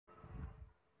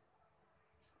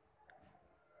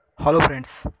Hello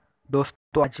friends.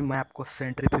 दोस्तों आज मैं आपको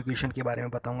सेंट्रीफ्यूगेशन के बारे में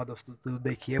बताऊंगा। दोस्तों तो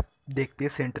देखते हैं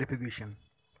centrifugation.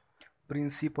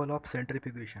 Principle of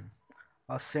centrifugation.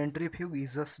 A centrifuge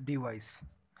is a device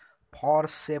for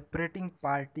separating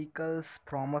particles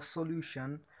from a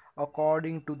solution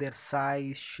according to their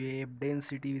size, shape,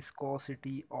 density,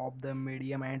 viscosity of the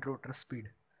medium and rotor speed.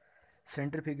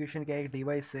 Centrifugation का एक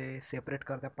डिवाइस है, सेपरेट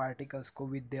करता है particles को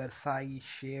with their size,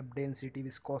 shape, density,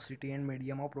 viscosity and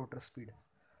medium of rotor speed,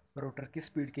 rotor की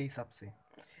speed के हिसाब से।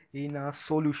 इन a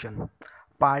solution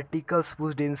particles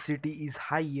whose density is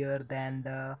higher than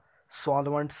the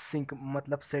solvent sink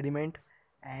मतलब sediment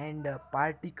and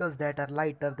particles that are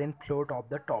lighter than float of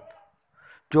the top।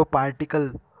 जो particle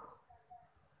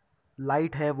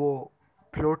light है वो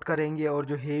float करेंगे और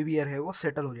जो हेवियर है वो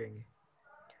सेटल हो जाएंगे।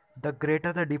 The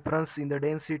greater the difference in the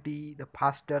density the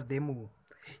faster they move.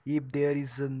 If there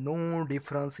is no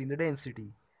difference in the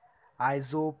density,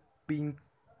 आइसोपिंक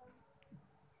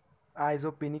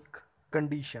आइसोपेनिक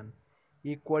condition,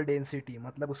 equal density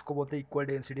मतलब उसको बोलते हैं equal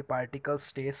density, particle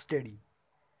stay steady.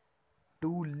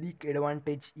 To leak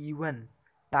advantage, even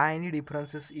tiny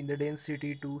differences in the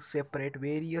density to separate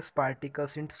various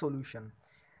particles in solution.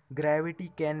 Gravity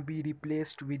can be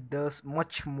replaced with the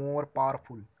much more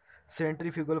powerful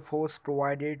centrifugal force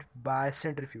provided by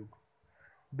centrifuge.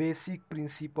 Basic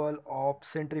principle of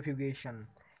centrifugation: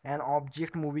 an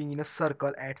object moving in a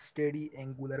circle at steady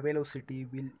angular velocity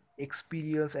will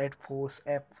experience at force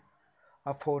F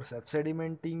a force F.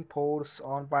 Sedimenting force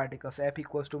on particles F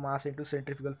equals to mass into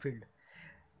centrifugal field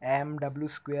mw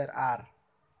square r.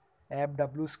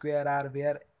 Fw square r,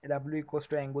 where W equals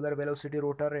to angular velocity,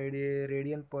 rotor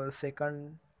radian per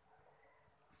second,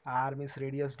 r means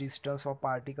radius distance of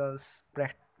particle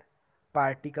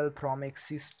from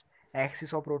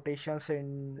axis of rotation,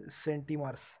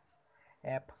 centimeters.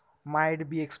 F might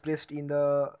be expressed in the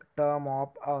term of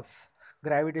Earth's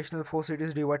gravitational force. It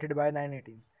is divided by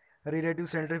 918. Relative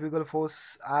centrifugal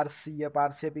force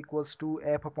RCF equals to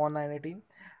F upon 918,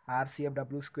 RCF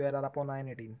W square R upon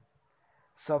 918.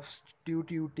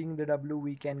 Substituting the W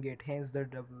we can get, hence the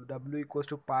W equals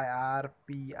to pi R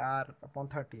P R upon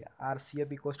 30,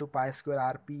 RCF equals to pi square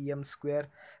R P M square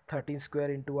 13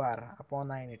 square into R upon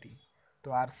 980।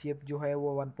 तो RCF जो है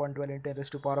वो 1.12 into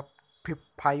raise to power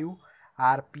 5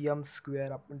 RPM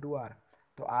square up into R।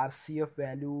 तो RCF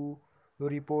value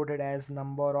reported as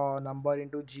number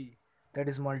into G, that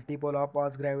is multiple of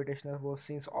Earth's gravitational force.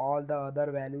 Since all the other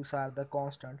values are the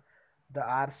constant, the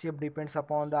RCF depends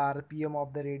upon the RPM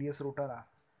of the radius rotor R.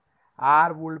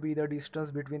 R would be the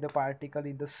distance between the particle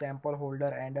in the sample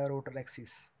holder and a rotor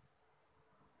axis.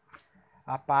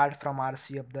 Apart from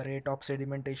RCF, the rate of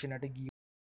sedimentation at a given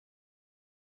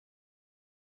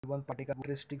particle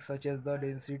characteristics such as the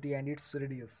density and its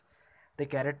radius, the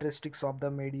characteristics of the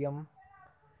medium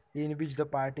in which the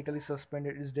particle is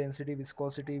suspended, its density,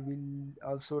 viscosity will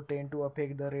also tend to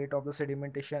affect the rate of the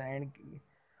sedimentation and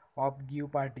of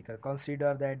give particle.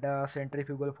 Consider that the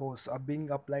centrifugal force of being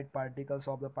applied particles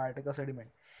of the particle sediment,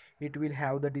 it will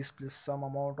have the displace some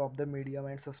amount of the medium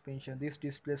and suspension. This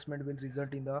displacement will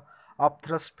result in the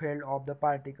upthrust field of the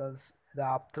particles. The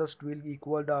upthrust will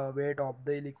equal the weight of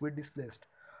the liquid displaced.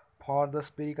 For the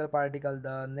spherical particle,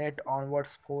 the net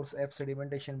onwards force F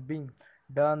sedimentation being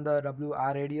done the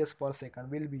WR radius per second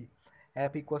will be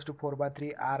F equals to 4 by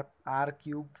 3 R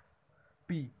cube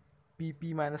P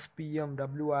PP minus PM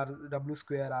W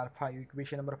square R 5.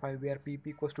 Equation number 5, where PP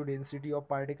equals to density of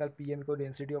particle, PM equals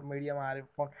density of medium, R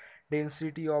upon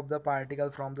density of the particle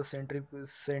from the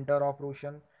center of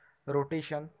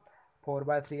rotation 4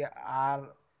 by 3 R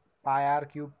pi R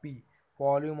cube P,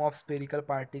 volume of spherical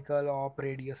particle of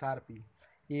radius Rp.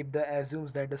 If the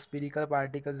assumes that the spherical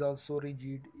particle is also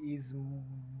rigid, is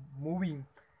moving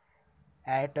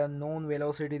at a known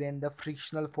velocity, then the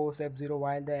frictional force F0,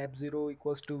 while the F0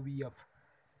 equals to Vf,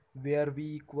 where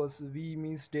V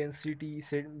means density,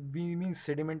 V means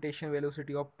sedimentation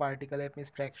velocity of particle, F means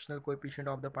fractional coefficient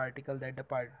of the particle, that the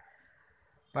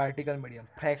particle medium.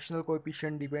 Fractional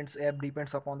coefficient depends F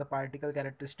depends upon the particle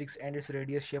characteristics and its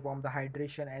radius, shape of the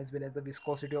hydration as well as the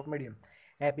viscosity of medium.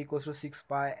 F equals to 6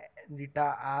 pi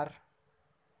eta R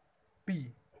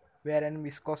P, where n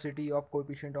viscosity of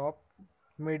coefficient of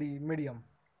medium.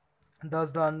 Thus,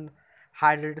 the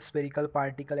unhydrated spherical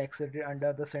particle accelerated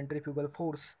under the centrifugal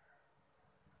force,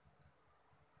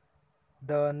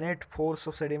 the net force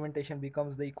of sedimentation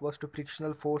becomes the equals to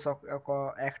frictional force of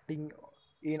acting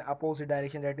in opposite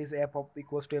direction, that is F of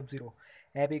equals to F0.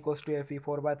 F equals to Fe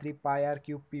 4 by 3 pi R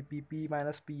cube P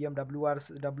minus PM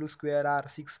W square R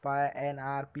 6 pi N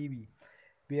R PV,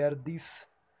 where this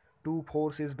Two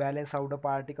forces balance out the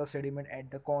particle sediment at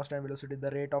the constant velocity.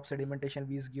 The rate of sedimentation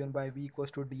V is given by V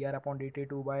equals to dr upon dt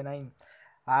 2 by 9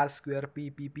 r square p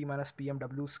pp minus pm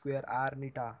w square r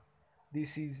neta.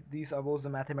 This above the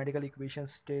mathematical equation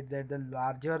state that the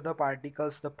larger the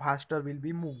particles, the faster will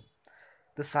be moved.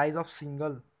 The size of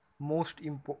single most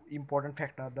important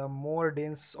factor. The more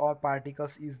dense or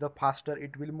particles is, the faster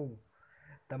it will move.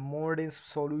 The more dense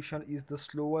solution is, the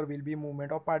slower will be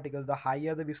movement of particles. The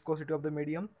higher the viscosity of the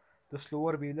medium, the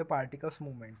slower will the particles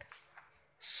movement.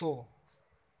 So,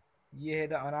 ये है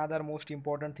the another most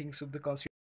important things to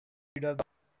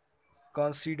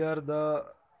consider the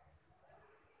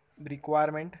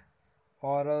requirement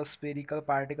or a spherical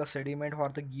particle sediment or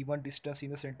the given distance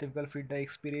in the centrifugal fluid. The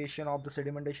expiration of the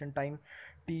sedimentation time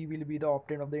T will be the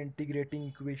obtained of the integrating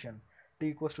equation. T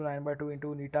equals to 9 by 2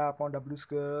 into neta upon W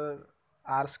square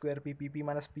R square P PP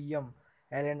minus PM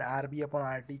ln RB upon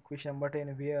RT. Equation number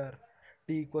 10 where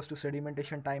T equals to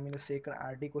sedimentation time in a second,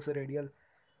 RT equals to radial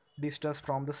distance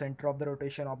from the center of the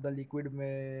rotation of the liquid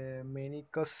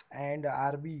meniscus, and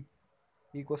RB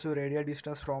equals to radial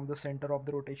distance from the center of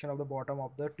the rotation of the bottom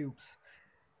of the tubes.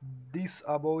 This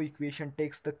above equation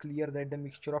takes the clear that the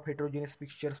mixture of heterogeneous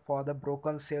mixtures for the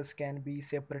broken cells can be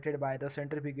separated by the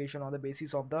centrifugation on the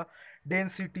basis of the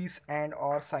densities and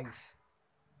or size.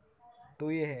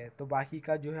 तो ये है, तो बाकी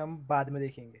का जो है हम बाद में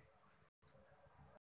देखेंगे.